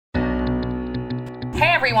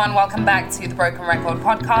Hey everyone, welcome back to the Broken Record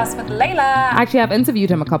podcast with Layla. Actually, I've interviewed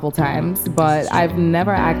him a couple times, but I've never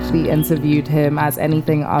actually interviewed him as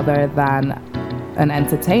anything other than an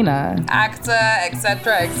entertainer, actor,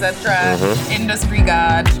 etc., industry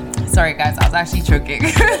guard. Sorry guys, I was actually choking.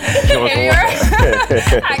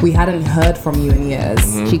 We hadn't heard from you in years.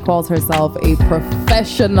 Mm-hmm. She calls herself a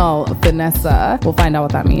professional finesser. We'll find out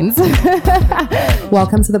what that means.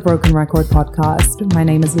 Welcome to the Broken Record podcast. My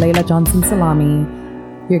name is Layla Johnson Salami.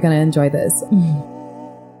 You're going to enjoy this.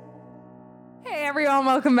 Hey everyone,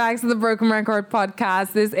 welcome back to the Broken Record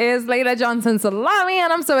podcast. This is Adele Johnson Salami,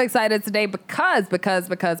 and I'm so excited today because Adele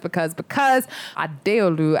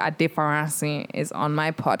Adefarasin is on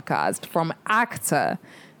my podcast. From actor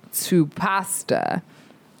to pastor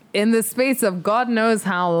in the space of God knows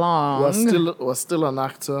how long. We're still an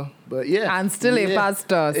actor, but yeah. And still a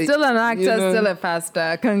pastor. Still an actor, still a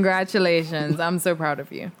pastor. Congratulations. I'm so proud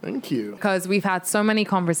of you. Thank you. Because we've had so many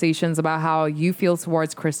conversations about how you feel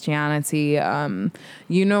towards Christianity.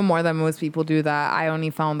 You know more than most people do that. I only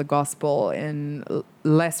found the gospel in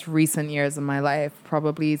less recent years of my life,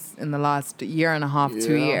 probably in the last year and a half,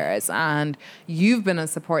 2 years. And you've been a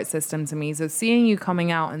support system to me. So seeing you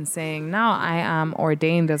coming out and saying, now I am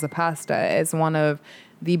ordained as a pastor is one of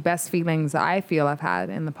the best feelings I feel I've had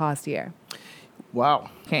in the past year. Wow.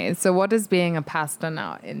 Okay, so what does being a pastor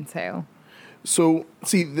now entail? So,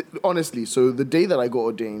 honestly, the day that I got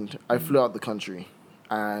ordained, I flew out the country.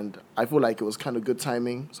 And I feel like it was kind of good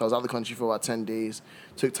timing. So I was out of the country for about 10 days.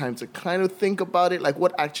 Took time to kind of think about it, like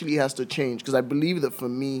what actually has to change. Because I believe that for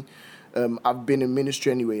me, I've been in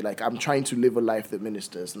ministry anyway. Like I'm trying to live a life that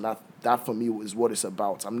ministers. And that for me is what it's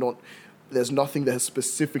about. There's nothing that has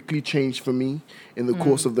specifically changed for me in the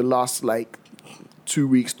course of the last 2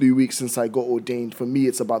 weeks, 3 weeks since I got ordained. For me,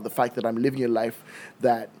 it's about the fact that I'm living a life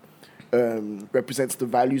that represents the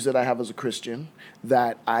values that I have as a Christian,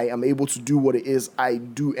 that I am able to do what it is I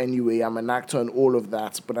do anyway. I'm an actor and all of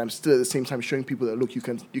that, but I'm still at the same time showing people that, look, you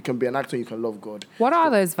can be an actor and you can love God. What are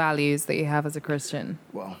those values that you have as a Christian?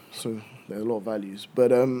 Well, so there are a lot of values.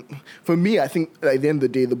 But for me, I think at the end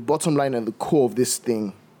of the day, the bottom line and the core of this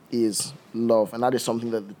thing is love, and that is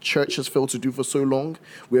something that the church has failed to do for so long.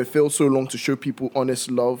 We have failed so long to show people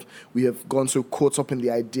honest love. We have gone so caught up in the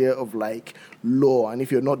idea of law, and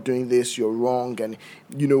if you're not doing this, you're wrong. And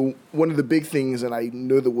one of the big things, and I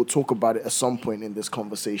know that we'll talk about it at some point in this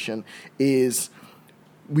conversation, is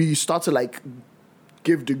we start to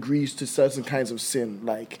give degrees to certain kinds of sin.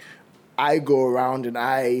 I go around and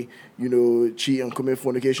I, cheat and commit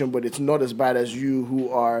fornication, but it's not as bad as you who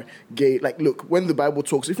are gay. Look, when the Bible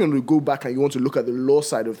talks, if you want to go back and you want to look at the law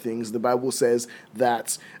side of things, the Bible says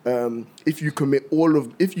that if you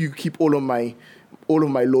keep all of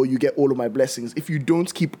my law, you get all of my blessings. If you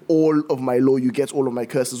don't keep all of my law, you get all of my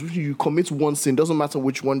curses. If you commit one sin, doesn't matter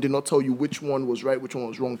which one, did not tell you which one was right, which one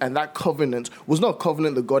was wrong. And that covenant was not a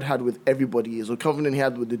covenant that God had with everybody. It was a covenant he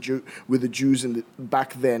had with the Jews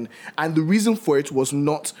back then. And the reason for it was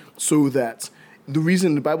not so that, the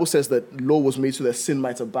reason the Bible says that law was made so that sin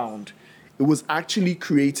might abound. It was actually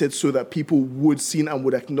created so that people would sin and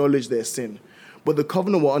would acknowledge their sin. But the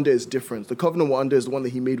covenant we're under is different. The covenant we're under is the one that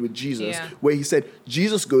he made with Jesus, where he said,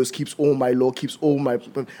 Jesus goes, keeps all my law, keeps all my,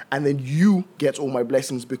 and then you get all my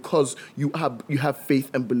blessings because you have faith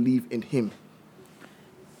and believe in him.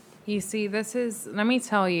 You see, let me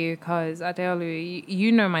tell you, because Adele,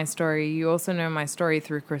 you know my story. You also know my story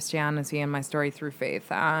through Christianity and my story through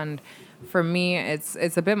faith. And for me, it's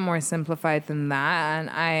a bit more simplified than that. And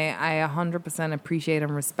I 100% appreciate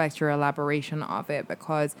and respect your elaboration of it,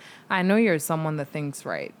 because I know you're someone that thinks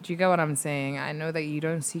right. Do you get what I'm saying? I know that you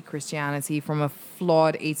don't see Christianity from a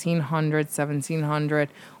flawed 1800, 1700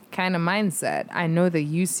 kind of mindset. I know that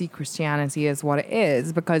you see Christianity as what it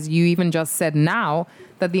is, because you even just said now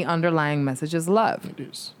that the underlying message is love. It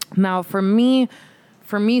is. Now, for me,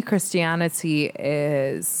 Christianity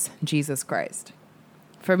is Jesus Christ.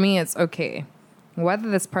 For me, it's okay.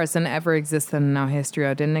 Whether this person ever existed in our history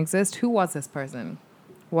or didn't exist, who was this person?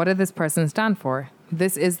 What did this person stand for?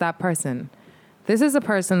 This is that person. This is a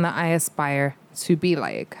person that I aspire to be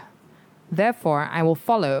like. Therefore, I will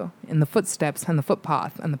follow in the footsteps and the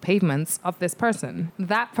footpath and the pavements of this person.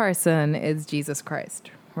 That person is Jesus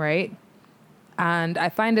Christ, right? And I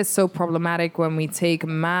find it so problematic when we take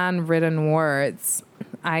man-written words,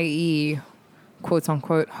 i.e.,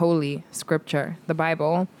 quote-unquote holy scripture, the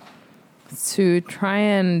Bible, to try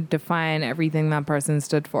and define everything that person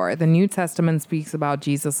stood for. The New Testament speaks about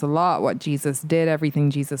Jesus a lot, what Jesus did, everything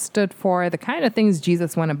Jesus stood for, the kind of things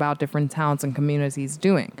Jesus went about different towns and communities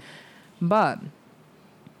doing. But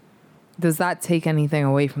Does that take anything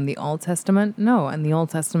away from the Old Testament? No. And the Old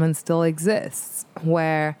Testament still exists,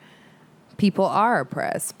 where people are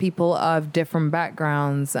oppressed. People of different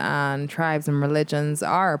backgrounds and tribes and religions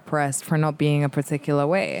are oppressed for not being a particular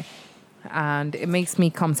way. And it makes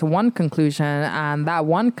me come to one conclusion, and that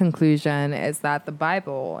one conclusion is that the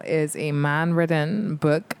Bible is a man-written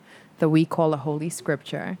book that we call a holy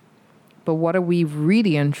scripture. But what are we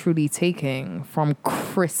really and truly taking from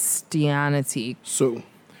Christianity?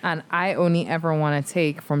 And I only ever want to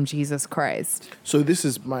take from Jesus Christ. So this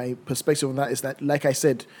is my perspective on that, is that, like I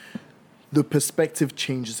said, the perspective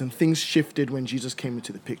changes and things shifted when Jesus came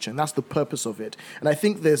into the picture. And that's the purpose of it. And I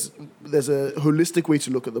think there's a holistic way to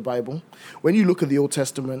look at the Bible. When you look at the Old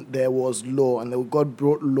Testament, there was law, and God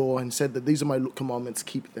brought law and said that these are my commandments,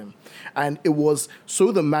 keep them. And it was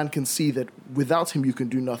so that man can see that without him you can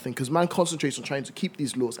do nothing, because man concentrates on trying to keep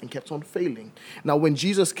these laws and kept on failing. Now, when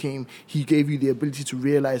Jesus came, he gave you the ability to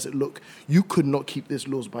realize that, look, you could not keep these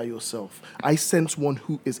laws by yourself. I sent one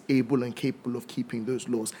who is able and capable of keeping those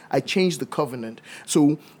laws. I changed the covenant.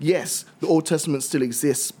 So yes, the Old Testament still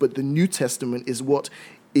exists, but the New Testament is what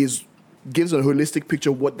gives a holistic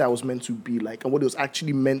picture of what that was meant to be like and what it was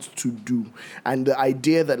actually meant to do. And the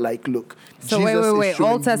idea that, like, look, so Jesus wait.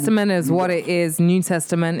 Old Testament is what it is. New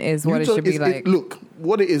Testament is what it should be like. Look,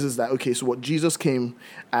 what it is that, okay, so what Jesus came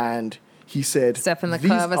and he said, step in the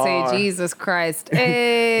club and say, Jesus Christ.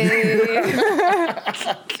 Hey.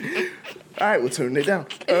 All right, we'll turn it down.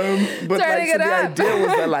 But like, so the idea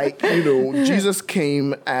was that, like, Jesus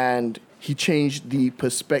came and he changed the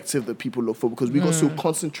perspective that people look for, because we got so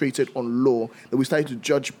concentrated on law that we started to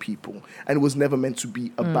judge people, and it was never meant to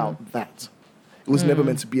be about that. It was never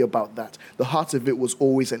meant to be about that. The heart of it was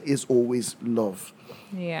always and is always love.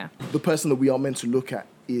 Yeah. The person that we are meant to look at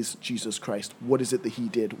is Jesus Christ. What is it that he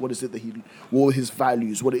did? What is it that what were his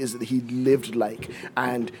values? What is it that he lived like?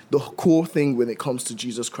 And the core thing when it comes to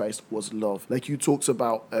Jesus Christ was love. Like you talked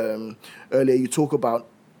about earlier, you talk about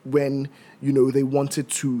when, they wanted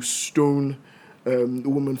to stone a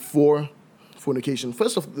woman for fornication.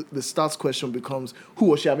 First off, the starts question becomes, who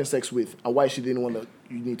was she having sex with and why is she the one that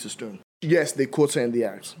you need to stone? Yes, they caught her in the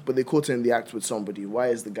act, but they caught her in the act with somebody. Why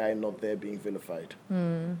is the guy not there being vilified?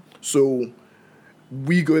 So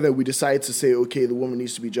we go there, we decide to say, okay, the woman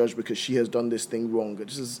needs to be judged because she has done this thing wrong.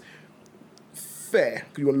 This is fair.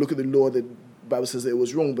 You want to look at the law, the Bible says that it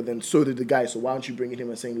was wrong, but then so did the guy. So why aren't you bringing him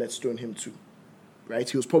and saying, let's stone him too? Right?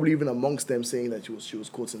 He was probably even amongst them saying that she was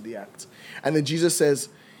caught in the act. And then Jesus says,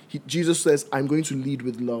 I'm going to lead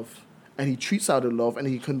with love. And he treats out of love and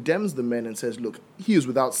he condemns the men and says, look, he is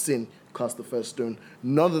without sin, cast the first stone.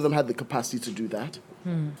 None of them had the capacity to do that.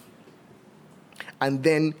 And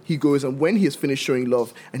then he goes, and when he has finished showing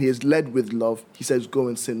love and he has led with love, he says, go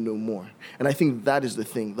and sin no more. And I think that is the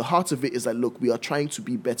thing. The heart of it is that, look, we are trying to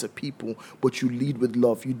be better people, but you lead with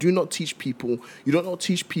love. You do not teach people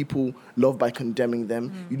love by condemning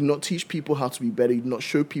them. You do not teach people how to be better. You do not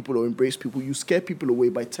show people or embrace people. You scare people away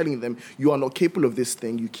by telling them, you are not capable of this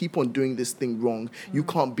thing. You keep on doing this thing wrong. You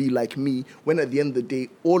can't be like me. When at the end of the day,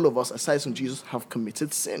 all of us, aside from Jesus, have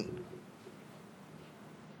committed sin.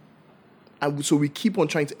 And so we keep on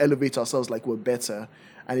trying to elevate ourselves like we're better,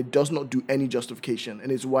 and it does not do any justification.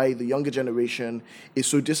 And it's why the younger generation is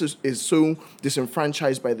so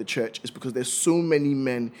disenfranchised by the church. It's because there's so many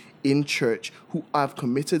men in church who have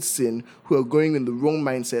committed sin, who are going in the wrong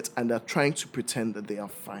mindset, and are trying to pretend that they are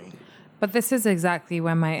fine. But this is exactly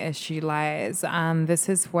where my issue lies. And this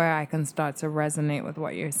is where I can start to resonate with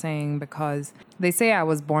what you're saying, because they say I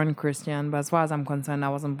was born Christian, but as far as I'm concerned, I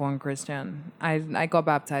wasn't born Christian. I got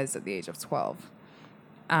baptized at the age of 12.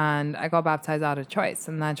 And I got baptized out of choice.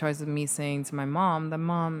 And that choice was me saying to my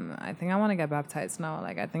mom, I think I want to get baptized now.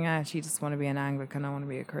 Like, I think I actually just want to be an Anglican. I want to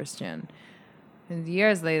be a Christian. And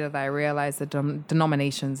years later, that I realized that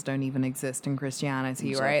denominations don't even exist in Christianity,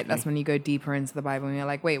 exactly. Right? That's when you go deeper into the Bible and you're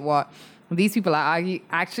like, wait, what? These people are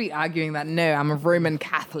actually arguing that, no, I'm a Roman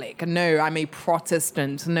Catholic. No, I'm a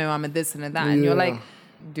Protestant. No, I'm a this and a that. And you're like,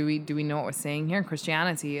 do we know what we're saying here?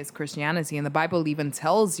 Christianity is Christianity. And the Bible even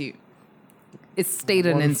tells you, it's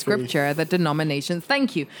stated in Scripture that denominations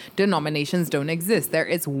don't exist. There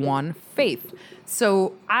is one faith.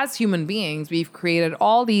 So as human beings, we've created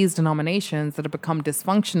all these denominations that have become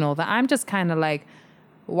dysfunctional that I'm just kind of like,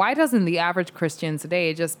 why doesn't the average Christian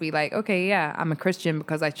today just be like, okay, yeah, I'm a Christian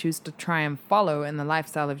because I choose to try and follow in the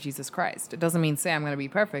lifestyle of Jesus Christ. It doesn't mean say I'm going to be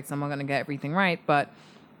perfect, so I'm not going to get everything right, but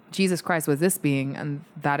Jesus Christ was this being, and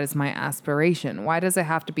that is my aspiration. Why does it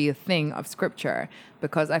have to be a thing of Scripture?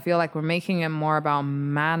 Because I feel like we're making it more about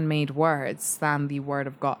man-made words than the Word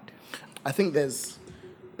of God. I think there's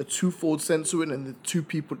a twofold sense to it, and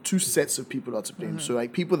the two sets of people are to blame. So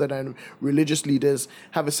like people that are religious leaders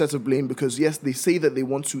have a set of blame because yes, they say that they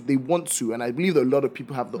want to, and I believe that a lot of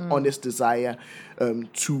people have the honest desire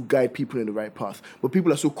to guide people in the right path. But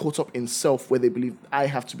people are so caught up in self where they believe I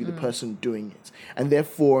have to be the person doing it, and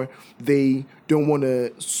therefore they don't want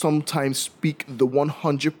to sometimes speak the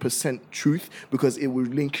 100% truth because it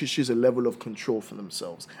relinquishes a level of control for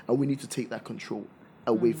themselves, and we need to take that control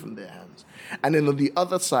away from their hands. And then on the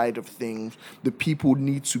other side of things, the people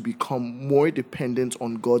need to become more dependent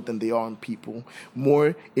on God than they are on people,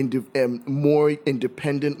 more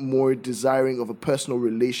independent, more desiring of a personal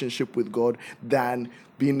relationship with God than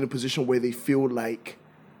being in a position where they feel like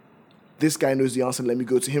this guy knows the answer, let me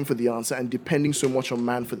go to him for the answer, and depending so much on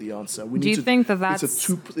man for the answer. Do you think that's...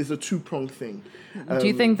 It's a two-pronged thing. Do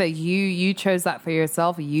you think that you chose that for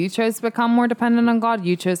yourself? You chose to become more dependent on God?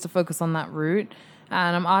 You chose to focus on that route?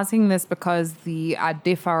 And I'm asking this because the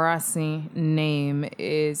Adefarasin name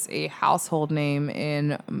is a household name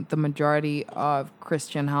in the majority of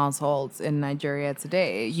Christian households in Nigeria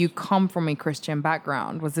today. You come from a Christian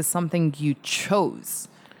background. Was this something you chose?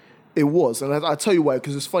 It was, and I'll tell you why,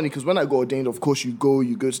 because it's funny, because when I got ordained, of course, you go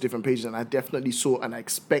to different pages, and I definitely saw, and I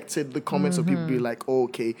expected the comments of people be like, oh,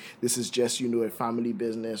 okay, this is just, a family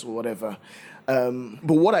business or whatever.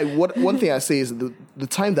 But one thing I say is the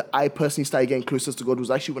time that I personally started getting closer to God was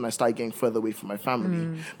actually when I started getting further away from my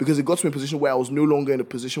family, because it got to a position where I was no longer in a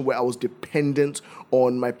position where I was dependent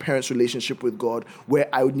on my parents' relationship with God, where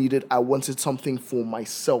I wanted something for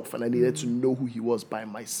myself, and I needed to know who He was by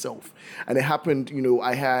myself. And it happened,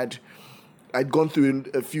 I'd gone through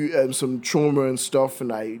a few some trauma and stuff,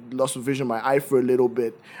 and I lost vision in my eye for a little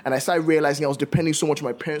bit, and I started realizing I was depending so much on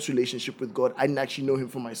my parents' relationship with God, I didn't actually know Him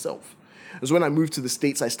for myself. And so when I moved to the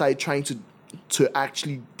States, I started trying to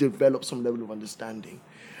actually develop some level of understanding.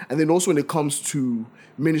 And then also when it comes to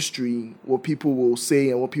ministry, what people will say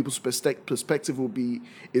and what people's perspective will be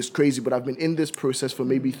is crazy. But I've been in this process for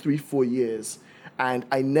maybe 3-4 years, and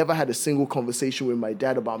I never had a single conversation with my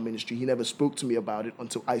dad about ministry. He never spoke to me about it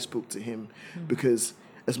until I spoke to him. Because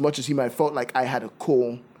as much as he might have felt like I had a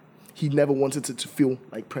call, he never wanted it to feel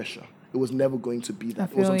like pressure. It was never going to be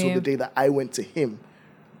that. It was until the day that I went to him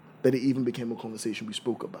that it even became a conversation we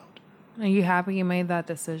spoke about. Are you happy you made that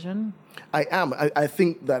decision? I am. I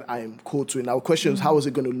think that I am called to it. Now, the question is, how is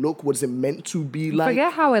it going to look? What is it meant to be like?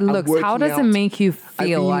 Forget how it looks. How does it make you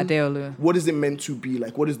feel, Adeolu? What is it meant to be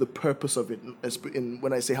like? What is the purpose of it?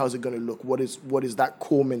 When I say how's it going to look, what is that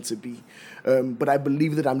call meant to be? But I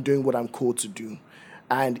believe that I'm doing what I'm called to do.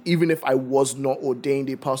 And even if I was not ordained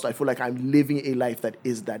a pastor, I feel like I'm living a life that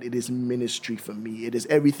is that. It is ministry for me.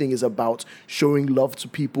 Everything is about showing love to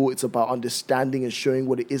people. It's about understanding and showing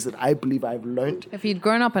what it is that I believe I've learned. If you'd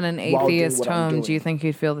grown up in an atheist home, do you think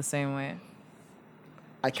you'd feel the same way?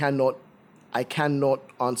 I cannot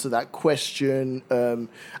answer that question.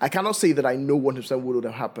 I cannot say that I know 100% what would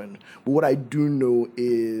have happened. But what I do know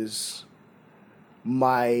is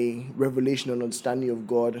my revelation and understanding of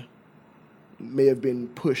God may have been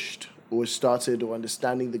pushed or started, or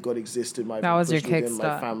understanding that God existed might have been pushed within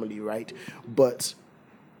my family, right? But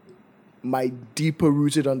my deeper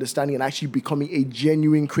rooted understanding and actually becoming a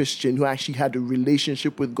genuine Christian who actually had a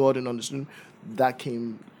relationship with God and understood that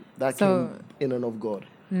came in and of God.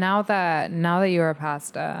 Now that you're a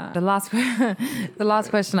pastor, the last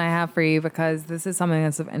question I have for you, because this is something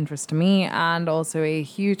that's of interest to me and also a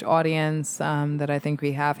huge audience that I think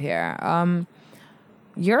we have here.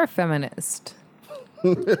 You're a feminist.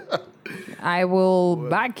 I will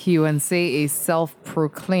back you and say a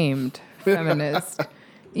self-proclaimed feminist,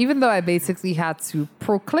 even though I basically had to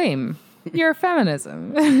proclaim your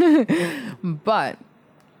feminism. But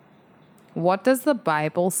what does the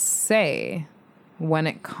Bible say when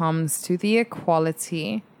it comes to the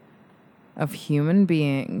equality of human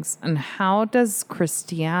beings, and how does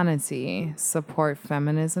Christianity support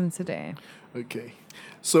feminism today? Okay.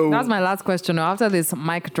 So that's my last question. After this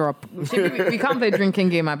mic drop, we can't play drinking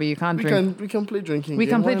game, Abby. You can't drink. We can play drinking game. We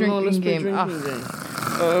can play drinking game. I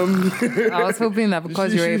was hoping that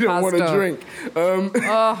because you're a pastor. Want to drink.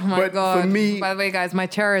 Oh my God. For me, by the way, guys, my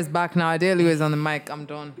chair is back now. Adele is on the mic. I'm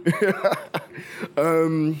done.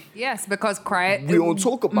 Yes, because Christ. We don't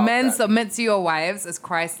talk about men that. submit to your wives as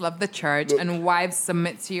Christ loved the church, and wives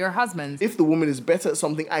submit to your husbands. If the woman is better at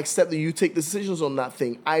something, I accept that you take decisions on that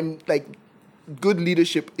thing. I'm like, good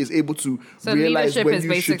leadership is able to realize when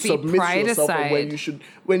you should submit to yourself and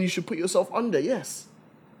when you should put yourself under. Yes.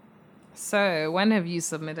 So, when have you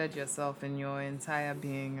submitted yourself in your entire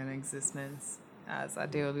being and existence as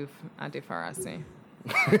Adele Adefarasin?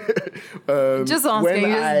 Just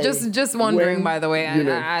asking, just wondering, by the way.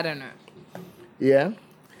 I don't know. Yeah.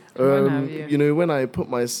 When I put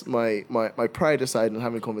my pride aside and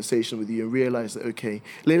having a conversation with you and realize that, okay,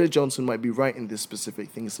 Layla Johnson might be right in this specific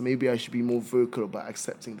thing, so maybe I should be more vocal about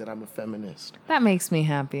accepting that I'm a feminist. That makes me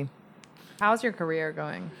happy. How's your career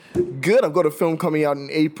going? Good. I've got a film coming out in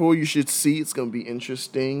April. You should see. It's going to be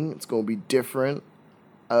interesting. It's going to be different.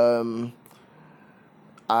 I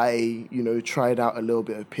tried out a little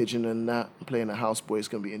bit of Pigeon and that. Playing a houseboy. It's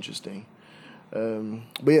going to be interesting.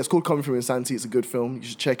 But yeah, it's called Coming From Insanity. It's a good film. You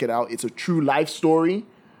should check it out. It's a true life story,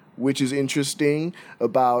 which is interesting,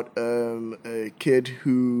 about a kid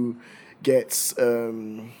who gets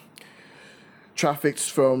trafficked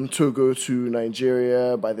from Togo to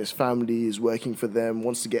Nigeria by this family, is working for them,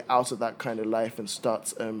 wants to get out of that kind of life and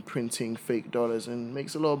starts printing fake dollars and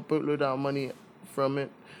makes a boatload of money from it.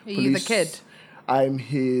 Are you the kid? I'm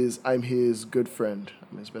his good friend.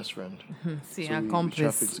 I'm his best friend. See, so we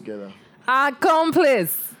traffic together.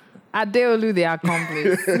 Accomplice. Adele, the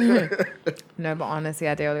accomplice. No, but honestly,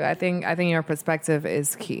 Adele, I think your perspective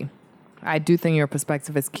is key. I do think your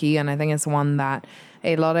perspective is key, and I think it's one that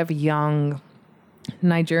a lot of young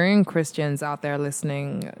Nigerian Christians out there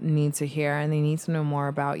listening need to hear, and they need to know more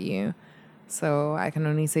about you. So I can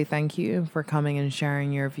only say thank you for coming and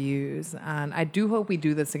sharing your views. And I do hope we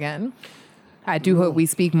do this again. I do hope we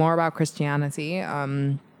speak more about Christianity.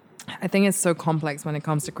 I think it's so complex when it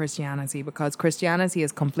comes to Christianity because Christianity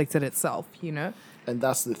is conflicted itself, And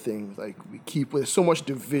that's the thing. Like, there's so much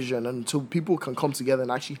division until people can come together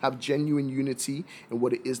and actually have genuine unity in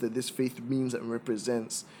what it is that this faith means and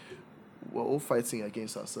represents. We're all fighting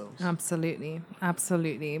against ourselves. Absolutely.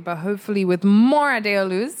 Absolutely. But hopefully with more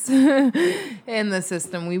Adeolus in the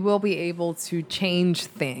system, we will be able to change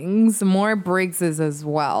things. More Briggses as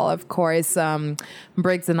well. Of course,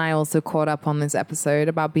 Briggs and I also caught up on this episode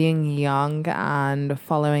about being young and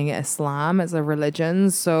following Islam as a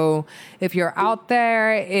religion. So if you're out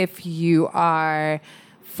there, if you are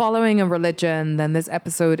following a religion, then this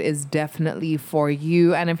episode is definitely for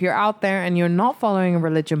you. And if you're out there and you're not following a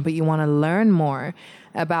religion, but you want to learn more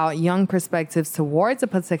about young perspectives towards a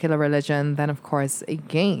particular religion, then of course,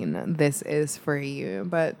 again, this is for you.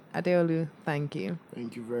 But Adeolu, thank you.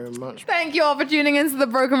 Thank you very much. Thank you all for tuning into the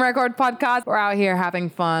Broken Record podcast. We're out here having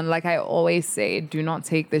fun. Like I always say, do not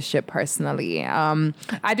take this shit personally.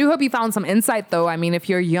 I do hope you found some insight though. I mean, if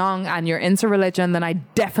you're young and you're into religion, then I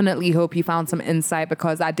definitely hope you found some insight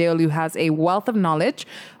because Adeolu has a wealth of knowledge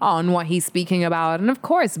on what he's speaking about. And of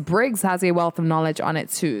course, Briggs has a wealth of knowledge on it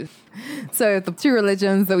too. So the two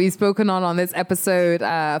religions that we've spoken on this episode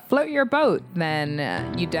float your boat,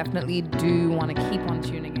 then you definitely do want to keep on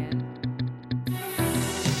tuning in.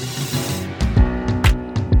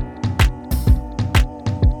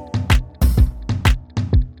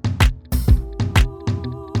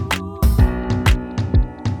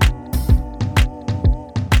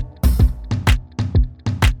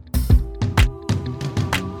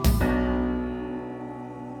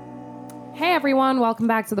 Everyone, welcome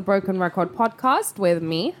back to the Broken Record podcast with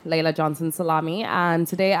me, Layla Johnson Salami, and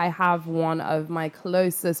today I have one of my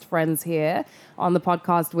closest friends here on the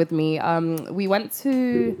podcast with me. We went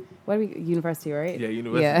to university, right? Yeah,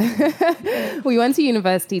 university. Yeah, we went to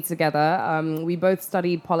university together. We both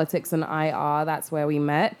studied politics and IR. That's where we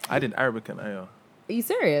met. I did Arabic and IR. Are you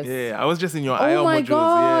serious? Yeah, I was just in your IR modules. Oh my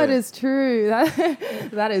God, yeah. It's true.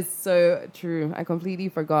 That is so true. I completely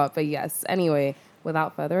forgot. But yes, anyway.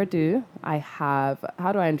 Without further ado, I have...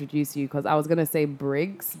 How do I introduce you? Because I was going to say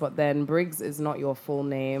Briggs, but then Briggs is not your full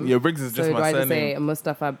name. Yeah, Briggs is just my surname. So do I just say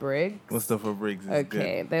Mustafa Briggs? Mustafa Briggs is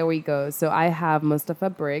okay, good. There we go. So I have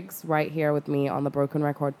Mustafa Briggs right here with me on the Broken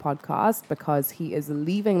Record podcast because he is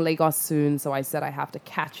leaving Lagos soon. So I said I have to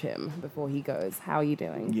catch him before he goes. How are you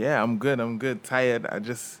doing? Yeah, I'm good. Tired. I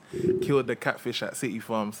just killed the catfish at City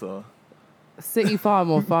Farm, so... City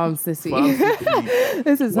Farm or Farm City? Farm City.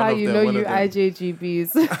 This is how you know you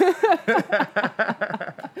IJGBs.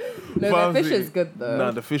 No, Farm their fish City. is good though.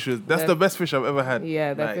 No, the fish was... That's the best fish I've ever had.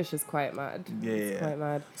 Yeah, their fish is quite mad. Yeah, it's quite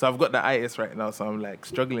mad. So I've got the itis right now, so I'm like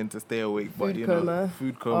struggling to stay awake. Food coma.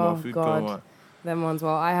 Food coma. Them ones.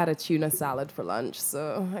 Well, I had a tuna salad for lunch,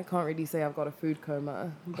 so I can't really say I've got a food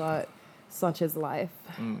coma, but such is life.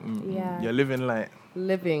 Yeah. You're living light.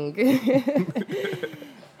 Living.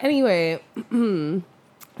 Anyway,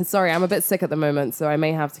 sorry, I'm a bit sick at the moment, so I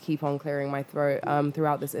may have to keep on clearing my throat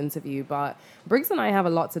throughout this interview. But Briggs and I have a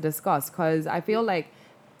lot to discuss because I feel like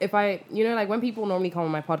if I, like when people normally come on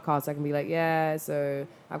my podcast, I can be like, yeah, so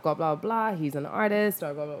I've got blah, blah, he's an artist,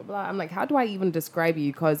 or blah, blah, blah. I'm like, how do I even describe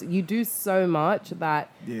you? Because you do so much that...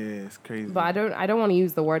 Yeah, it's crazy. But I don't want to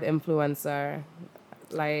use the word influencer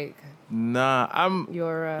Like, Nah,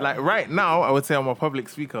 you're like right now, I would say I'm a public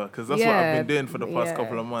speaker because that's what I've been doing for the past yeah.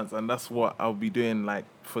 couple of months, and that's what I'll be doing like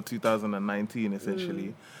for 2019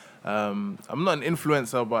 essentially. I'm not an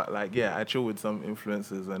influencer, but like I chill with some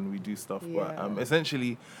influencers and we do stuff. Yeah. But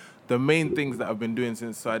essentially, the main things that I've been doing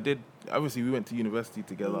since obviously we went to university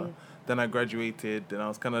together. Then I graduated, and I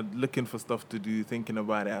was kind of looking for stuff to do, thinking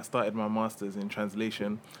about it. I started my master's in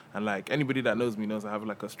translation, and like anybody that knows me knows I have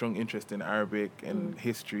like a strong interest in Arabic and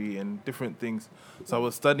history and different things. So I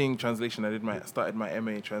was studying translation. I started my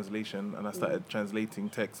MA in translation, and I started translating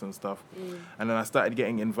texts and stuff. And then I started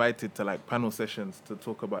getting invited to like panel sessions to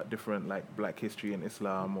talk about different like Black history in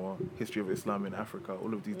Islam or history of Islam in Africa,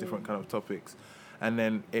 all of these different kind of topics. And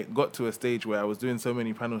then it got to a stage where I was doing so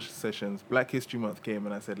many panel sessions. Black History Month came,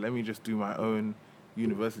 and I said, let me just do my own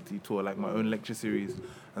university tour, like my own lecture series.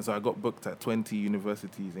 And so I got booked at 20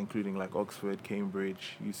 universities, including like Oxford,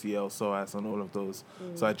 Cambridge, UCL, SOAS, and all of those.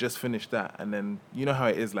 So I just finished that. And then you know how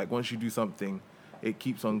it is, like once you do something, it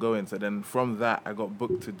keeps on going. So then from that, I got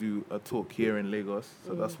booked to do a talk here in Lagos.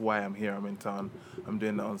 So that's why I'm here. I'm in town. I'm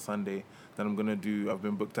doing that on Sunday. Then I've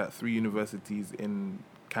been booked at 3 universities in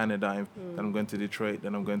Canada, then I'm going to Detroit,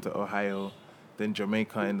 then I'm going to Ohio, then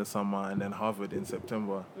Jamaica in the summer, and then Harvard in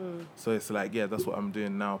September. So it's like, that's what I'm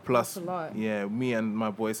doing now. Plus, that's a lot. Me and my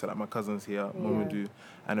boys, so like my cousins here, Mamadou,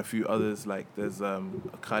 and a few others, like there's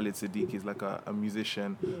Khalid Siddiq, he's like a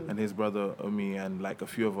musician, and his brother Omi, and like a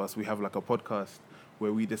few of us, we have like a podcast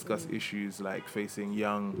where we discuss issues like facing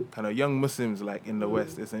young Muslims like in the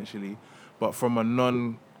West essentially, but from a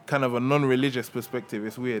non-religious perspective.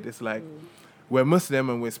 It's weird. It's like, we're Muslim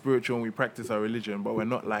and we're spiritual and we practice our religion, but we're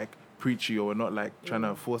not like preachy or we're not like trying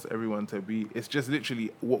to force everyone to be. It's just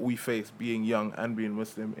literally what we face being young and being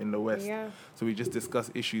Muslim in the West. Yeah. So we just discuss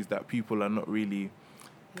issues that people are not really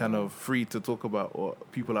kind of free to talk about, or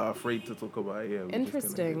people are afraid to talk about.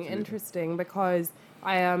 Interesting, because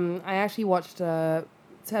I actually watched a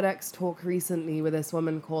TEDx talk recently with this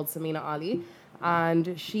woman called Samina Ali.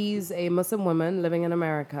 And she's a Muslim woman living in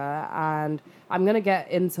America. And I'm going to get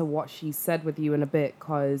into what she said with you in a bit,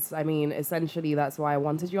 because, I mean, essentially that's why I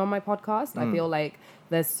wanted you on my podcast. I feel like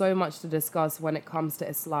there's so much to discuss when it comes to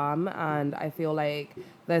Islam. And I feel like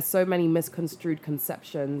there's so many misconstrued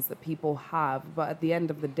conceptions that people have. But at the end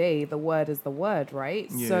of the day, the word is the word, right?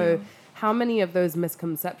 Yeah. So how many of those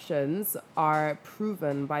misconceptions are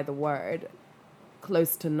proven by the word?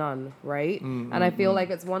 Close to none, right? And I feel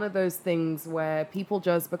like it's one of those things where people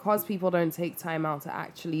because people don't take time out to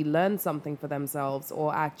actually learn something for themselves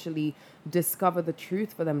or actually discover the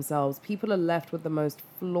truth for themselves, people are left with the most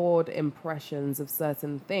flawed impressions of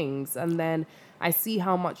certain things. And then I see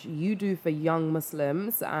how much you do for young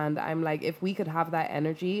Muslims, and I'm like, if we could have that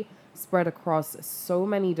energy spread across so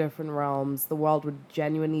many different realms, the world would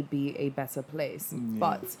genuinely be a better place.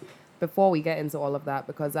 But before we get into all of that,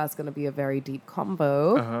 because that's going to be a very deep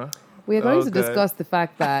combo, we are going to discuss the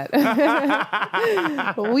fact that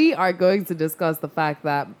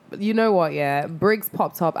you know what, Briggs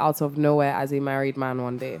popped up out of nowhere as a married man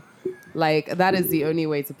one day. Like, that is the only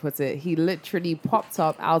way to put it. He literally popped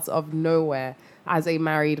up out of nowhere as a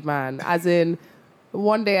married man. As in,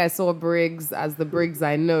 one day I saw Briggs as the Briggs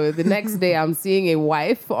I know. The next day I'm seeing a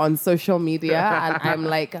wife on social media and I'm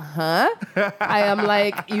like, huh? I am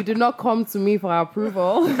like, you did not come to me for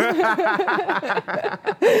approval.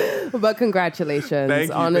 But congratulations.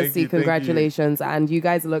 Honestly, congratulations. And you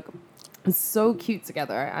guys look so cute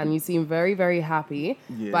together and you seem very, very happy.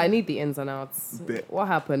 Yeah. But I need the ins and outs. What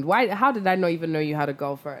happened? How did I not even know you had a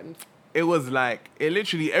girlfriend? It was like,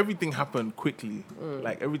 literally everything happened quickly.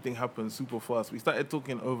 Like everything happened super fast. We started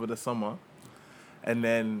talking over the summer, and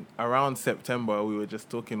then around September we were just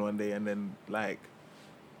talking one day, and then like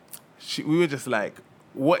we were just like,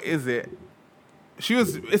 what is it? We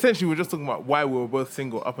were just talking about why we were both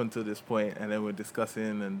single up until this point, and then we're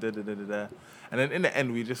discussing and da-da-da-da-da. And then in the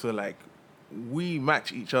end we just were like, we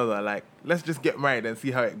match each other, like let's just get married and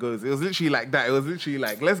see how it goes. It was literally like that. It was literally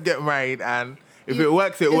like, let's get married, and if it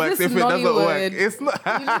works, it works. If it doesn't work, it's not.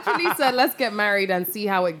 You literally said, let's get married and see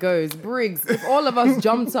how it goes. Briggs, if all of us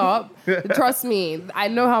jumped up, trust me, I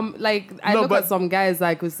know how, like, I look at some guys that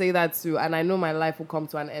I could say that to, and I know my life will come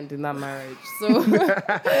to an end in that marriage. So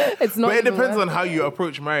it's not. But it depends on how you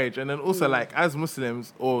approach marriage. And then also, like, as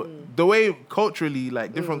Muslims, or the way culturally,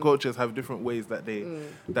 like, different cultures have different ways that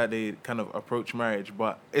they kind of approach marriage.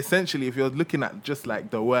 But essentially, if you're looking at just, like,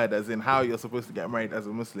 the word, as in how you're supposed to get married as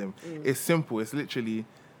a Muslim, it's simple. It's literally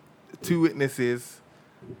 2 witnesses,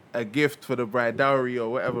 a gift for the bride, dowry or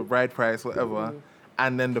whatever, bride price, whatever,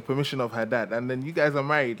 and then the permission of her dad, and then you guys are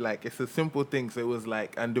married. Like, it's a simple thing. So it was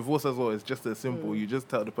like, and divorce as well is just as simple. You just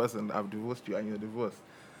tell the person, I've divorced you and you're divorced.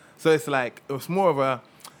 So it's like, it was more of a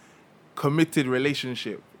committed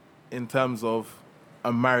relationship in terms of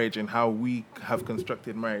a marriage and how we have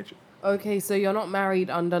constructed marriage. Okay, so you're not married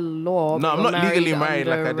under law. No, I'm not legally married.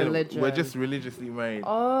 Like, I religion. didn't. We're just religiously married.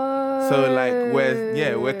 Oh. So like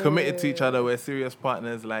we're committed to each other. We're serious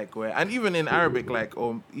partners. Like and even in Arabic, like,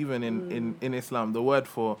 or even in Islam, the word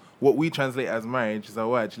for what we translate as marriage,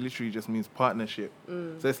 zawaj, literally just means partnership.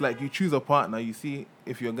 So it's like you choose a partner. You see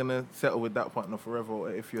if you're gonna settle with that partner forever, or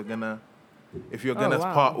if you're gonna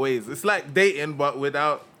part ways. It's like dating, but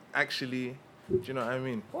without actually. Do you know what I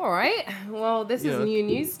mean? All right. Well, this is new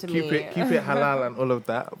news to me. Keep it halal and all of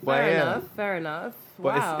that. But Fair enough.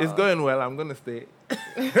 But Wow. it's going well. I'm gonna stay.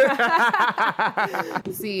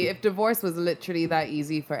 See, if divorce was literally that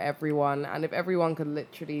easy for everyone, and if everyone could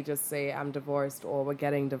literally just say, I'm divorced or we're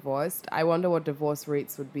getting divorced, I wonder what divorce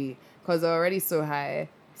rates would be, because they're already so high.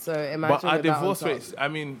 So imagine. But our divorce rates, I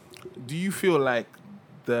mean, do you feel like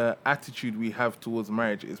the attitude we have towards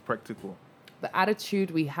marriage is practical? The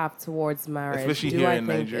attitude we have towards marriage, especially here in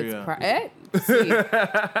Nigeria.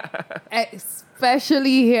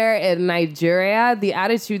 Especially here in Nigeria, the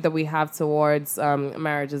attitude that we have towards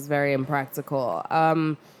marriage is very impractical.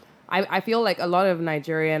 I feel like a lot of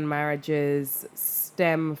Nigerian marriages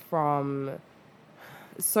stem from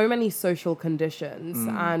so many social conditions,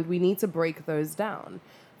 and we need to break those down.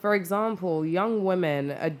 For example, young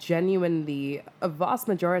women a vast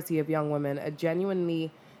majority of young women are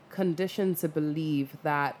genuinely conditioned to believe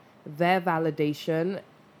that their validation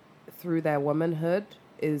through their womanhood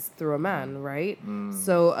is through a man, right?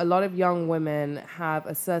 So a lot of young women have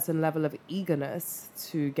a certain level of eagerness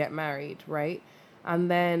to get married, right?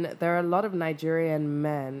 And then there are a lot of Nigerian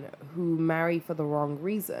men who marry for the wrong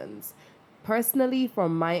reasons. Personally,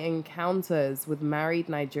 from my encounters with married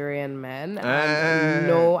Nigerian men,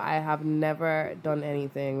 no, I have never done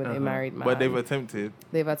anything with a married man. But they've attempted.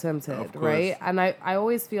 Right? And I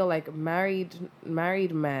always feel like married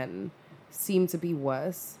men seem to be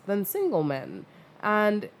worse than single men.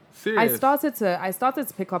 And Serious? I started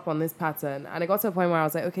to pick up on this pattern, and I got to a point where I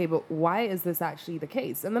was like, okay, but why is this actually the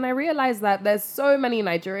case? And then I realized that there's so many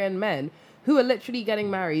Nigerian men who are literally getting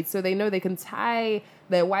married so they know they can tie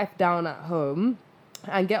their wife down at home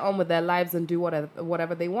and get on with their lives and do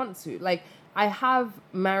whatever they want to. Like, I have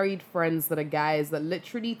married friends that are guys that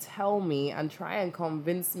literally tell me and try and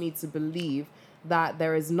convince me to believe that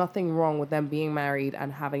there is nothing wrong with them being married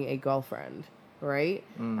and having a girlfriend, right?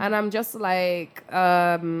 And I'm just like,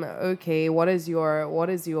 okay, what is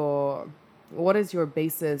your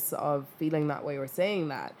basis of feeling that way or saying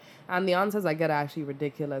that? And the answers I get are actually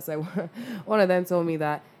ridiculous. One of them told me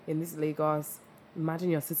that in this Lagos, imagine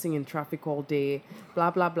you're sitting in traffic all day, blah,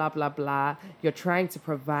 blah, blah, blah, blah. You're trying to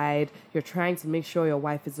provide. You're trying to make sure your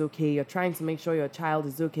wife is okay. You're trying to make sure your child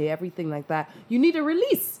is okay, everything like that. You need a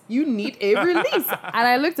release. And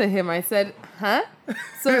I looked at him. I said, huh?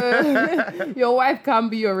 So your wife can't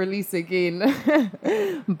be your release again.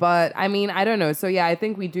 But, I mean, I don't know. So, yeah, I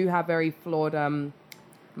think we do have very flawed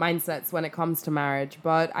mindsets when it comes to marriage.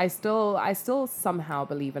 But I still somehow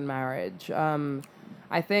believe in marriage.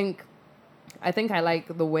 I think I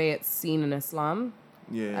like the way it's seen in Islam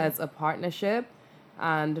as a partnership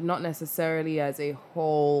and not necessarily as a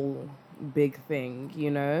whole big thing,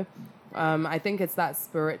 you know? I think it's that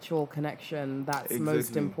spiritual connection that's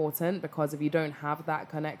most important, because if you don't have that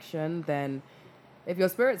connection, then if your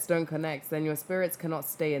spirits don't connect, then your spirits cannot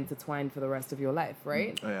stay intertwined for the rest of your life,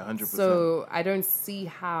 right? Oh, yeah, 100%. So I don't see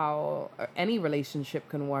how any relationship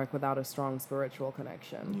can work without a strong spiritual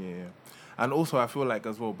connection. Yeah. And also, I feel like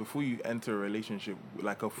as well, before you enter a relationship,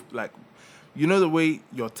 you know the way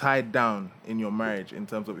you're tied down in your marriage in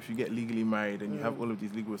terms of if you get legally married and you have all of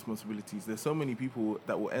these legal responsibilities, there's so many people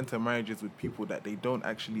that will enter marriages with people that they don't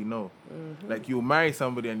actually know. Like, you'll marry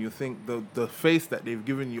somebody and you think the face that they've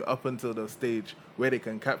given you up until the stage where they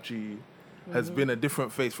can capture you has been a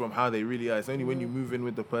different face from how they really are. It's only when you move in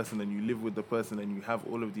with the person and you live with the person and you have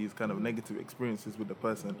all of these kind of negative experiences with the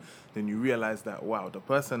person, then you realize that, wow, the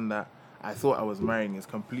person that I thought I was marrying is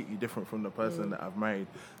completely different from the person that I've married.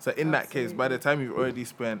 So in that case, by the time you've already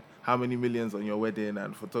spent how many millions on your wedding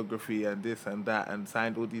and photography and this and that and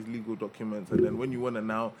signed all these legal documents, and then when you want to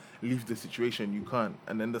now leave the situation, you can't.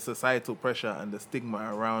 And then the societal pressure and the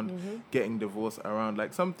stigma around getting divorced, around,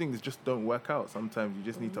 like, some things just don't work out. Sometimes you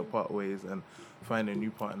just need to part ways and find a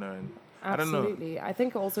new partner. And I don't know. Absolutely. I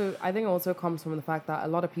think it also comes from the fact that a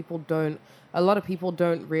lot of people don't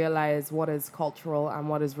realize what is cultural and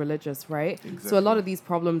what is religious, right? Exactly. So a lot of these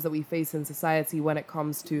problems that we face in society when it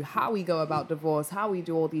comes to how we go about divorce, how we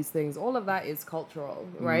do all these things, all of that is cultural,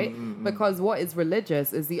 right? Because what is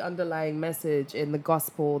religious is the underlying message in the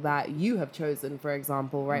gospel that you have chosen, for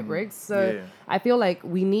example, right, Briggs? So Yeah. I feel like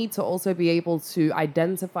we need to also be able to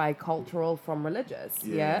identify cultural from religious,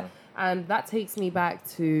 yeah? And that takes me back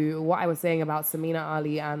to what I was saying about Samina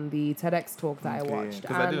Ali and the TEDx talk that I watched.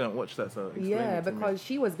 Because I didn't watch that, so explain it to me. Because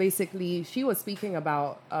she was speaking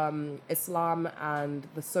about Islam and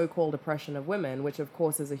the so-called oppression of women, which of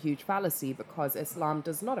course is a huge fallacy because Islam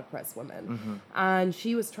does not oppress women. And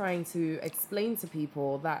she was trying to explain to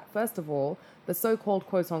people that, first of all, the so-called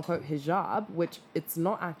quote-unquote hijab, which it's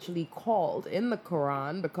not actually called in the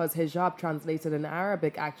Quran because hijab translated in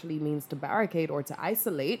Arabic actually means to barricade or to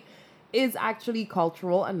isolate, is actually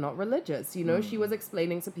cultural and not religious. You know, she was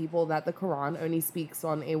explaining to people that the Quran only speaks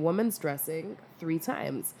on a woman's dressing 3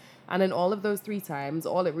 times. And in all of those 3 times,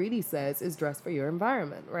 all it really says is dress for your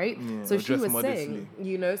environment, right? Yeah, so or she dress was modestly. saying,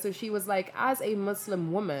 you know, so she was like, as a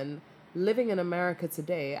Muslim woman living in America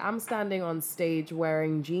today, I'm standing on stage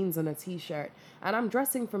wearing jeans and a t-shirt and I'm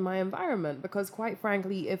dressing for my environment because quite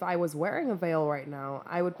frankly, if I was wearing a veil right now,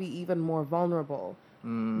 I would be even more vulnerable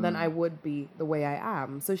than I would be the way I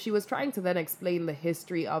am. So she was trying to then explain the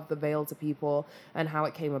history of the veil to people and how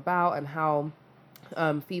it came about and how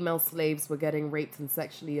female slaves were getting raped and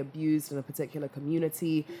sexually abused in a particular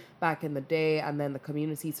community back in the day, and then the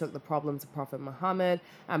community took the problem to Prophet Muhammad,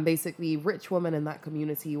 and basically rich women in that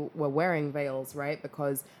community were wearing veils, right?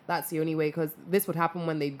 Because that's the only way, because this would happen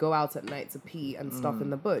when they'd go out at night to pee and stuff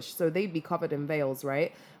in the bush, so they'd be covered in veils,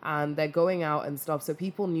 right? And they're going out and stuff, so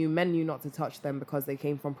men knew not to touch them because they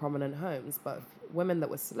came from prominent homes, but women that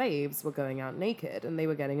were slaves were going out naked and they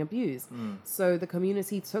were getting abused. So the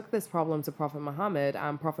community took this problem to Prophet Muhammad,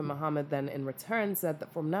 and Prophet Muhammad then in return said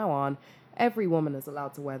that from now on, every woman is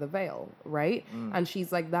allowed to wear the veil, right? And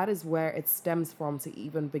she's like, that is where it stems from to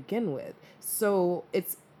even begin with. So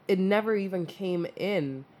it never even came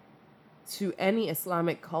in to any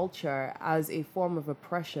Islamic culture as a form of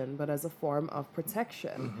oppression, but as a form of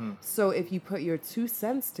protection. So if you put your 2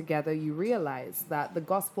 cents together, you realize that the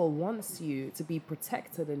gospel wants you to be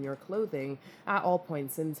protected in your clothing at all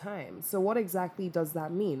points in time. So what exactly does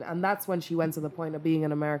that mean? And that's when she went to the point of being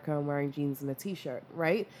in America and wearing jeans and a t-shirt,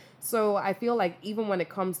 right? So I feel like even when it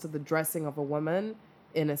comes to the dressing of a woman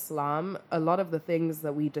in Islam, a lot of the things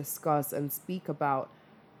that we discuss and speak about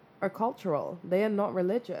are cultural. They are not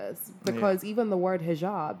religious, because even the word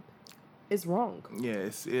hijab is wrong. Yeah,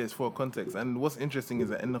 it's for context. And what's interesting is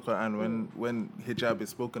that in the Quran, when hijab is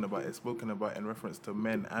spoken about, it's spoken about in reference to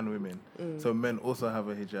men and women. So men also have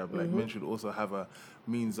a hijab. Like men should also have a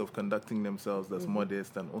means of conducting themselves that's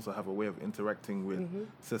modest, and also have a way of interacting with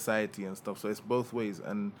society and stuff. So it's both ways.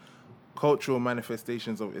 And cultural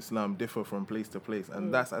manifestations of Islam differ from place to place,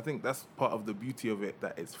 and I think that's part of the beauty of it,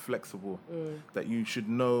 that it's flexible, that you should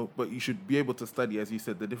know, but you should be able to study, as you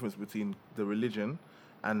said, the difference between the religion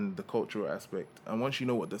and the cultural aspect. And once you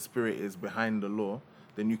know what the spirit is behind the law,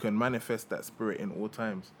 then you can manifest that spirit in all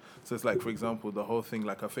times. So it's like, for example, the whole thing,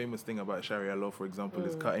 like a famous thing about Sharia law, for example,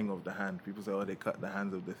 is cutting of the hand. People say, oh, they cut the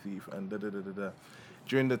hands of the thief, and da-da-da-da-da.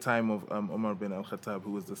 During the time of Umar bin al-Khattab,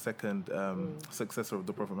 who was the second successor of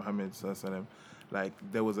the Prophet Muhammad, like,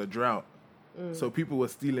 there was a drought. So people were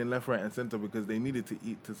stealing left, right, and center because they needed to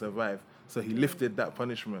eat to survive. So he lifted that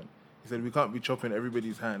punishment. He said, we can't be chopping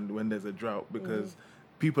everybody's hand when there's a drought, because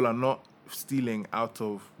people are not stealing out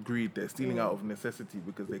of greed, they're stealing out of necessity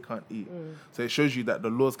because they can't eat. So it shows you that the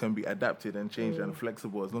laws can be adapted and changed and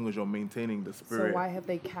flexible as long as you're maintaining the spirit. So why have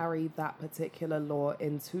they carried that particular law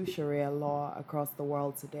into Sharia law across the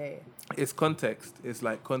world today? It's context. It's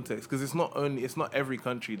like context, because it's not every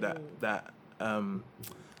country that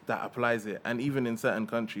applies it. And even in certain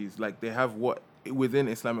countries, like, they have within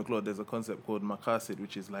Islamic law, there's a concept called maqasid,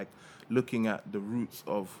 which is like looking at the roots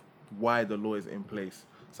of why the law is in place.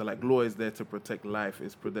 So, like, law is there to protect life,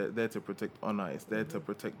 it's there to protect honor, it's there to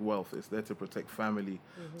protect wealth, it's there to protect family.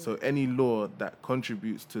 So any law that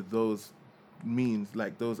contributes to those means,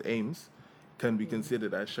 like those aims, can be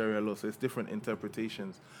considered as Sharia law. So it's different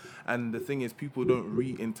interpretations. And the thing is, people don't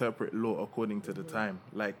reinterpret law according to the time.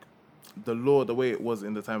 Like, the law, the way it was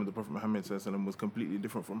in the time of the Prophet Muhammad was completely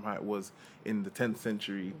different from how it was in the 10th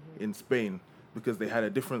century in Spain, because they had a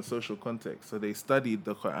different social context. So they studied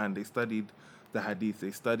the Quran, they studied the hadith,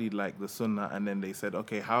 they studied like the sunnah, and then they said,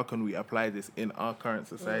 okay, how can we apply this in our current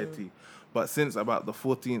society? But since about the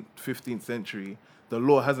 14th, 15th century, the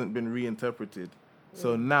law hasn't been reinterpreted.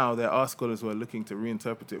 So now there are scholars who are looking to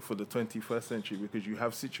reinterpret it for the 21st century because you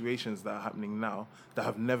have situations that are happening now that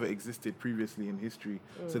have never existed previously in history.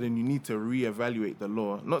 So then you need to reevaluate the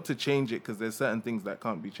law, not to change it because there's certain things that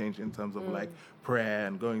can't be changed in terms of like prayer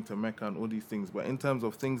and going to Mecca and all these things, but in terms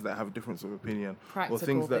of things that have difference of opinion Practical or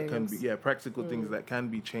things that can be, things. practical things that can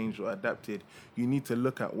be changed or adapted, you need to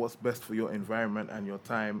look at what's best for your environment and your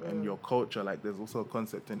time and your culture. Like there's also a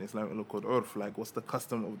concept in Islamic law called urf, like what's the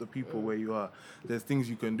custom of the people where you are. There's things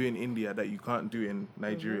you can do in India that you can't do in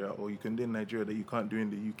Nigeria, or you can do in Nigeria that you can't do in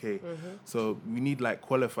the UK. So we need like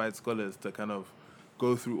qualified scholars to kind of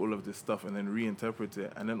go through all of this stuff and then reinterpret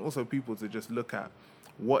it, and then also people to just look at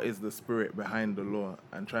what is the spirit behind the law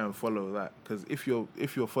and try and follow that. Because if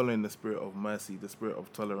you're following the spirit of mercy, the spirit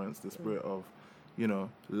of tolerance, the spirit of, you know,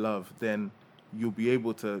 love, then you'll be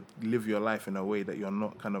able to live your life in a way that you're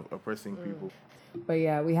not kind of oppressing people. But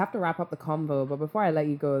yeah, we have to wrap up the convo. But before I let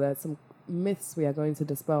you go, there's some myths we are going to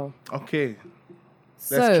dispel. Okay.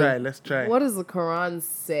 So, Let's try. What does the Quran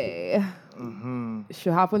say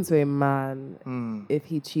should happen to a man if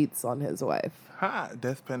he cheats on his wife?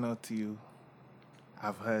 Death penalty.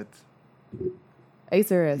 I've heard. Are you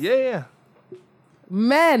serious? Yeah.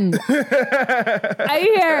 Men! Are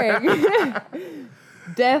you hearing?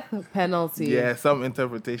 Death penalty. Yeah, some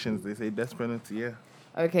interpretations, they say death penalty, yeah.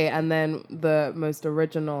 Okay, and then the most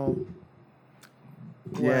original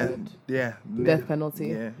word. Yeah. Death penalty.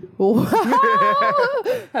 Yeah.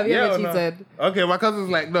 Have you ever cheated? No? Okay, my cousin's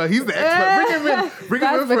like, no, he's the expert. Bring him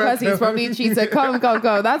in. That's because he's probably cheated. Come.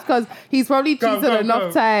 That's because he's probably cheated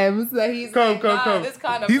enough times that he's Come. this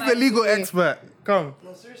kind of He's the legal expert. Come.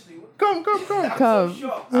 No, seriously. Come.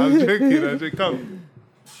 I'm joking. Come.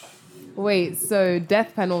 Wait, so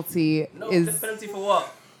death penalty No, is death penalty for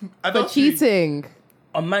what? for cheating.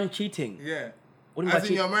 A man cheating. Yeah. What do you mean by As in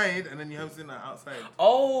cheating? you're married and then you have dinner outside.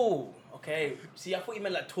 Oh, okay. See, I thought you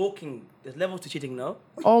meant like talking. There's levels to cheating, no?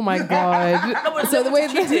 Oh my god. No, but So the way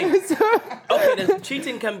cheating. Okay,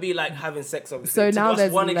 cheating can be like having sex, obviously. So now that's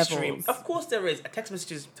there's one levels. extreme. Of course there is. A text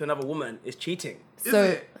message to another woman is cheating.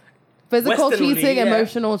 So physical Westernly, cheating, yeah.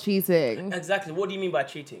 emotional cheating. Exactly. What do you mean by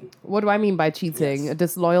cheating? What do I mean by cheating? Yes.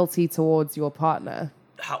 Disloyalty towards your partner.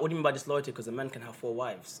 What do you mean by disloyalty? Because a man can have 4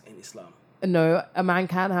 wives in Islam. No, a man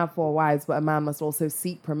can have 4 wives, but a man must also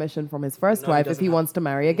seek permission from his first No, he wife if doesn't he have- wants to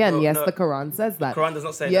marry again. No, yes, no. the Quran says that. The Quran does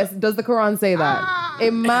not say Yes, that. does the Quran say that? A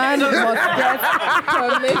man must get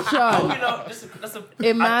Oh, permission. you know, that's a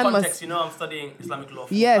A man context. must- You know, I'm studying Islamic law.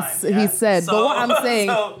 Full Yes, time, he yeah? said. But what I'm saying...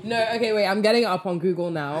 So, No, okay, wait. I'm getting it up on Google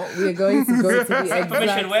now. We are going to go to the permission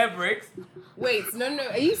exact... where, Briggs? Wait, no.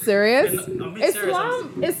 Are you serious? No, I'm being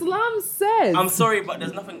serious. Islam says... I'm sorry, but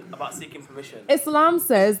there's nothing about seeking permission. Islam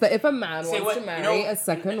says that if a man See, wants to marry a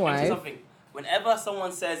second let me tell you wife... something. Whenever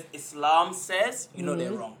someone says Islam says, you know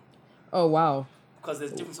they're wrong. Oh, wow. Because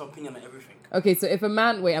there's difference of opinion on everything. Okay, so if a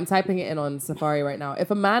man... Wait, I'm typing it in on Safari right now.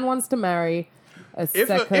 If a man wants to marry a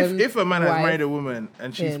second If a man has wife- married a woman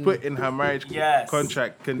and she's in- put in her marriage Yes.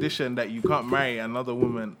 contract condition that you can't marry another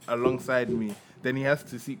woman alongside me, then he has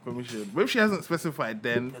to seek permission. But if she hasn't specified,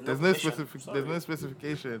 then There's no permission. there's no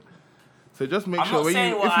specification. So just make I'm sure not when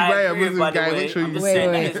saying if what you I buy a agree with, Muslim by the guy, way. make sure I'm you just Wait, saying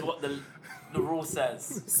wait. that is what the rule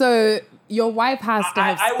says. So your wife has to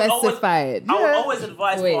have I would specified. I would always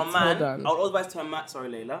advise Wait, for a man. hold on. I would always advise to a man. Sorry,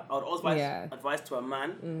 Layla. I would always Yeah. advise to a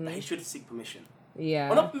man that he should seek permission. Yeah.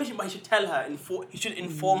 Well, not permission, but he should tell her. He should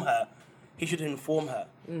inform her. He should inform her.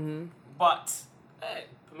 But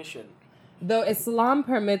permission. Though Islam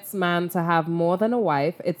permits man to have more than a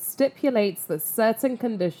wife, it stipulates that certain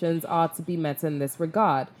conditions are to be met in this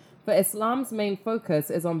regard. But Islam's main focus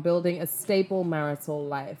is on building a stable marital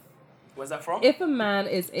life. Where's that from? If a man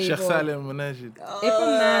is able... Sheikh Salim Munajid. If a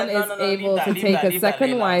man No, is no, able leave to that, take leave a that, second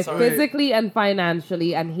Layla, wife sorry. physically and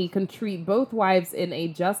financially, and he can treat both wives in a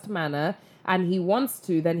just manner, and he wants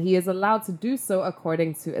to, then he is allowed to do so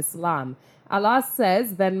according to Islam. Allah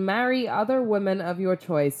says, then marry other women of your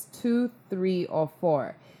choice, 2, 3, or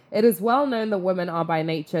 4. It is well known that women are by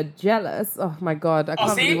nature jealous. Oh my God, I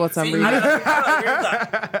can't believe what I'm I reading. don't agree with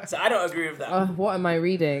that. So I don't agree with that. What am I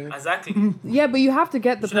reading? Exactly. Yeah, but you have to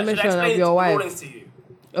get the Should I permission explain of your the wife. rulings to you?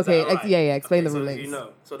 Is Okay, that alright? yeah, explain the so rulings. You know,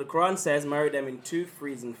 so the Quran says marry them in 2,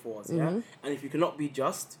 3s, and 4s. Yeah, and if you cannot be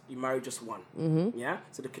just, you marry just one. Yeah.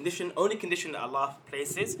 So the only condition that Allah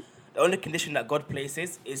places, the only condition that God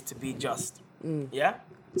places is to be just. Yeah.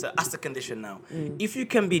 So that's the condition now. If you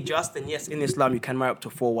can be just, then yes, in Islam you can marry up to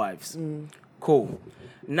 4 wives. Cool.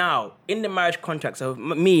 Now, in the marriage contract, so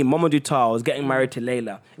me, Mamadou Tar, was getting married to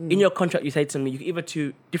Layla. In your contract, you say to me, you can either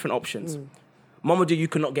 2 different options. Mamadou, you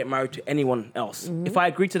cannot get married to anyone else. If I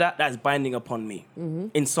agree to that, that's binding upon me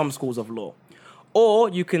in some schools of law. Or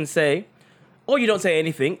you can say, Or you don't say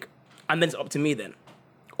anything, and then it's up to me then.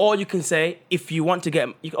 Or you can say, if you want to get...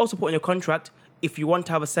 You can also put in your contract, if you want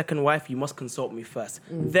to have a second wife, you must consult me first.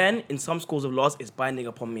 Then, in some schools of laws, it's binding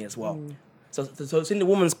upon me as well. So it's in the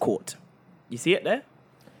woman's court. You see it there?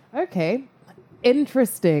 Okay.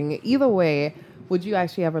 Interesting. Either way, would you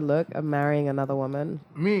actually ever look at marrying another woman?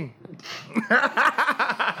 Me.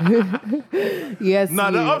 Yes.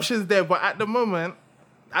 No, the option's there, but at the moment,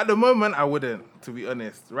 I wouldn't, to be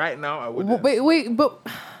honest. Right now, I wouldn't. Wait, but...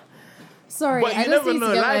 Sorry, But you I just never need know.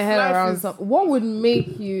 to get my head Life around is- something. What would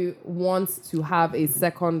make you want to have a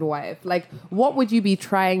second wife? Like, what would you be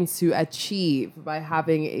trying to achieve by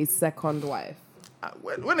having a second wife?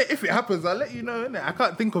 If it happens, I'll let you know, innit? I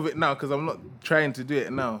can't think of it now because I'm not trying to do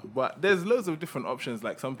it now. But there's loads of different options.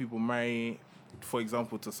 Like some people marry, for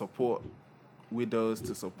example, to support widows,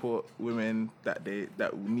 to support women that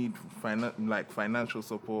need financial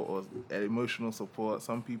support or emotional support.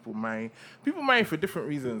 Some people marry for different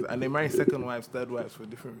reasons, and they marry second wives, third wives for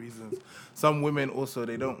different reasons. Some women also,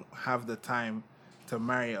 they don't have the time to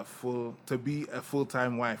be a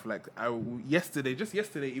full-time wife. Like yesterday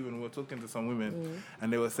even, we were talking to some women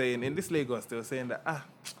and they were saying, in this Lagos, they were saying that,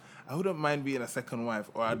 I wouldn't mind being a second wife,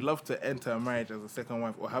 or I'd love to enter a marriage as a second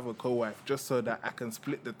wife or have a co-wife just so that I can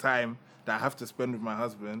split the time that I have to spend with my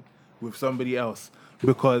husband with somebody else,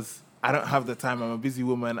 because I don't have the time. I'm a busy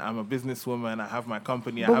woman. I'm a businesswoman. I have my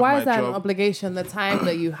company. I have my job. But why is that an obligation? The time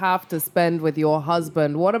that you have to spend with your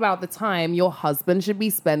husband. What about the time your husband should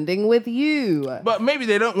be spending with you? But maybe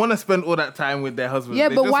they don't want to spend all that time with their husband. Yeah,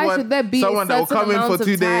 They but just why want should there be someone that will come in for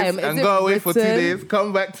 2 days and go away for 2 days,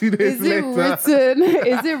 come back 2 days later?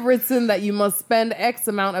 Is it written that you must spend X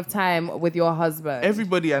amount of time with your husband?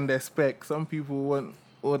 Everybody and their spec. Some people want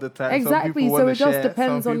all the time. Exactly. Some So want it to just share.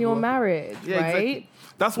 depends Some on your people- marriage, Yeah, right? exactly.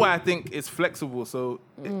 That's why I think it's flexible. So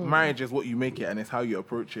marriage is what you make it, and it's how you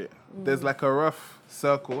approach it. There's like a rough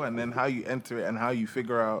circle, and then how you enter it and how you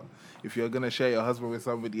figure out if you're going to share your husband with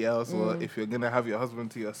somebody else or if you're going to have your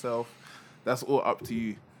husband to yourself. That's all up to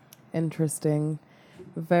you. Interesting.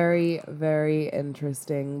 Very, very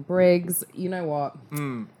interesting. Briggs, you know what?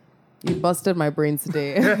 You busted my brain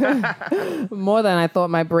today. More than I thought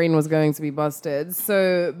my brain was going to be busted.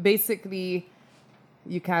 So basically,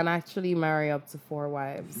 you can actually marry up to 4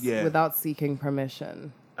 wives without seeking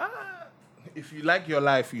permission. If you like your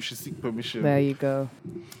life, you should seek permission. There you go.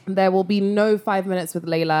 There will be no 5 Minutes with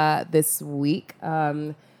Layla this week.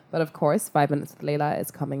 But of course, 5 Minutes with Layla is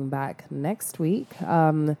coming back next week.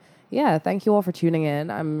 Thank you all for tuning in.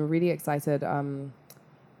 I'm really excited,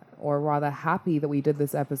 or rather happy that we did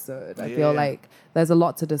this episode. I feel like there's a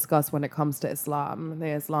lot to discuss when it comes to Islam.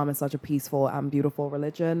 Islam is such a peaceful and beautiful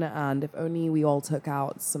religion, and if only we all took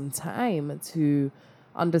out some time to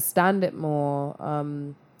understand it more,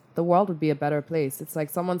 the world would be a better place. It's like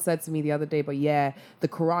someone said to me the other day, but the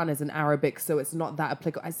Quran is in Arabic, so it's not that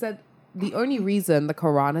applicable. I said, the only reason the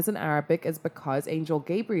Quran is in Arabic is because Angel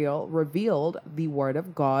Gabriel revealed the word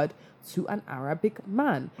of God to an Arabic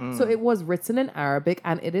man. So it was written in Arabic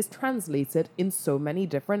and it is translated in so many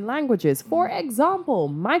different languages. For example,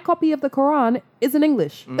 my copy of the Quran is in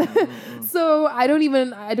English. So I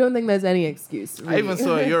don't think there's any excuse. Really. I even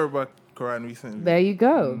saw a Yoruba Quran recently. There you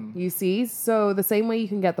go. You see? So the same way you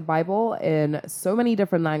can get the Bible in so many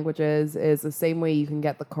different languages is the same way you can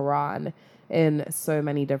get the Quran in so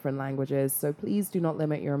many different languages. So please do not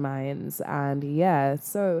limit your minds. And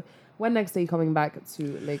so when next are you coming back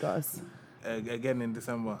to Lagos? Again in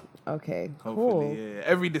December. Okay, Hopefully, cool. yeah.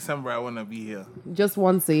 Every December I want to be here. Just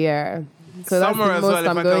once a year. So that's Summer the as most well, if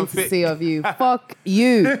I'm I going can to fit. see of you. Fuck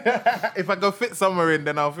you. If I can fit summer in,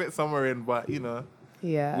 then I'll fit summer in. But,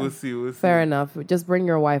 Yeah. we'll see. Fair enough. Just bring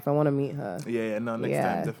your wife. I want to meet her. Next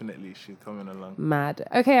time, definitely. She's coming along. Mad.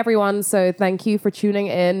 Okay, everyone. So thank you for tuning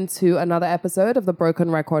in to another episode of the Broken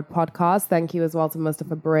Record podcast. Thank you as well to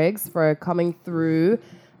Mustafa Briggs for coming through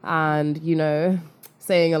and,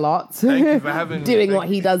 saying a lot. Thank you for having me. Doing Thank what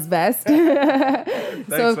he you. does best. So,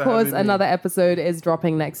 of for course, having me. another episode is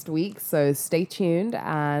dropping next week. So stay tuned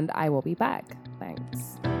and I will be back.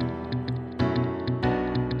 Thanks.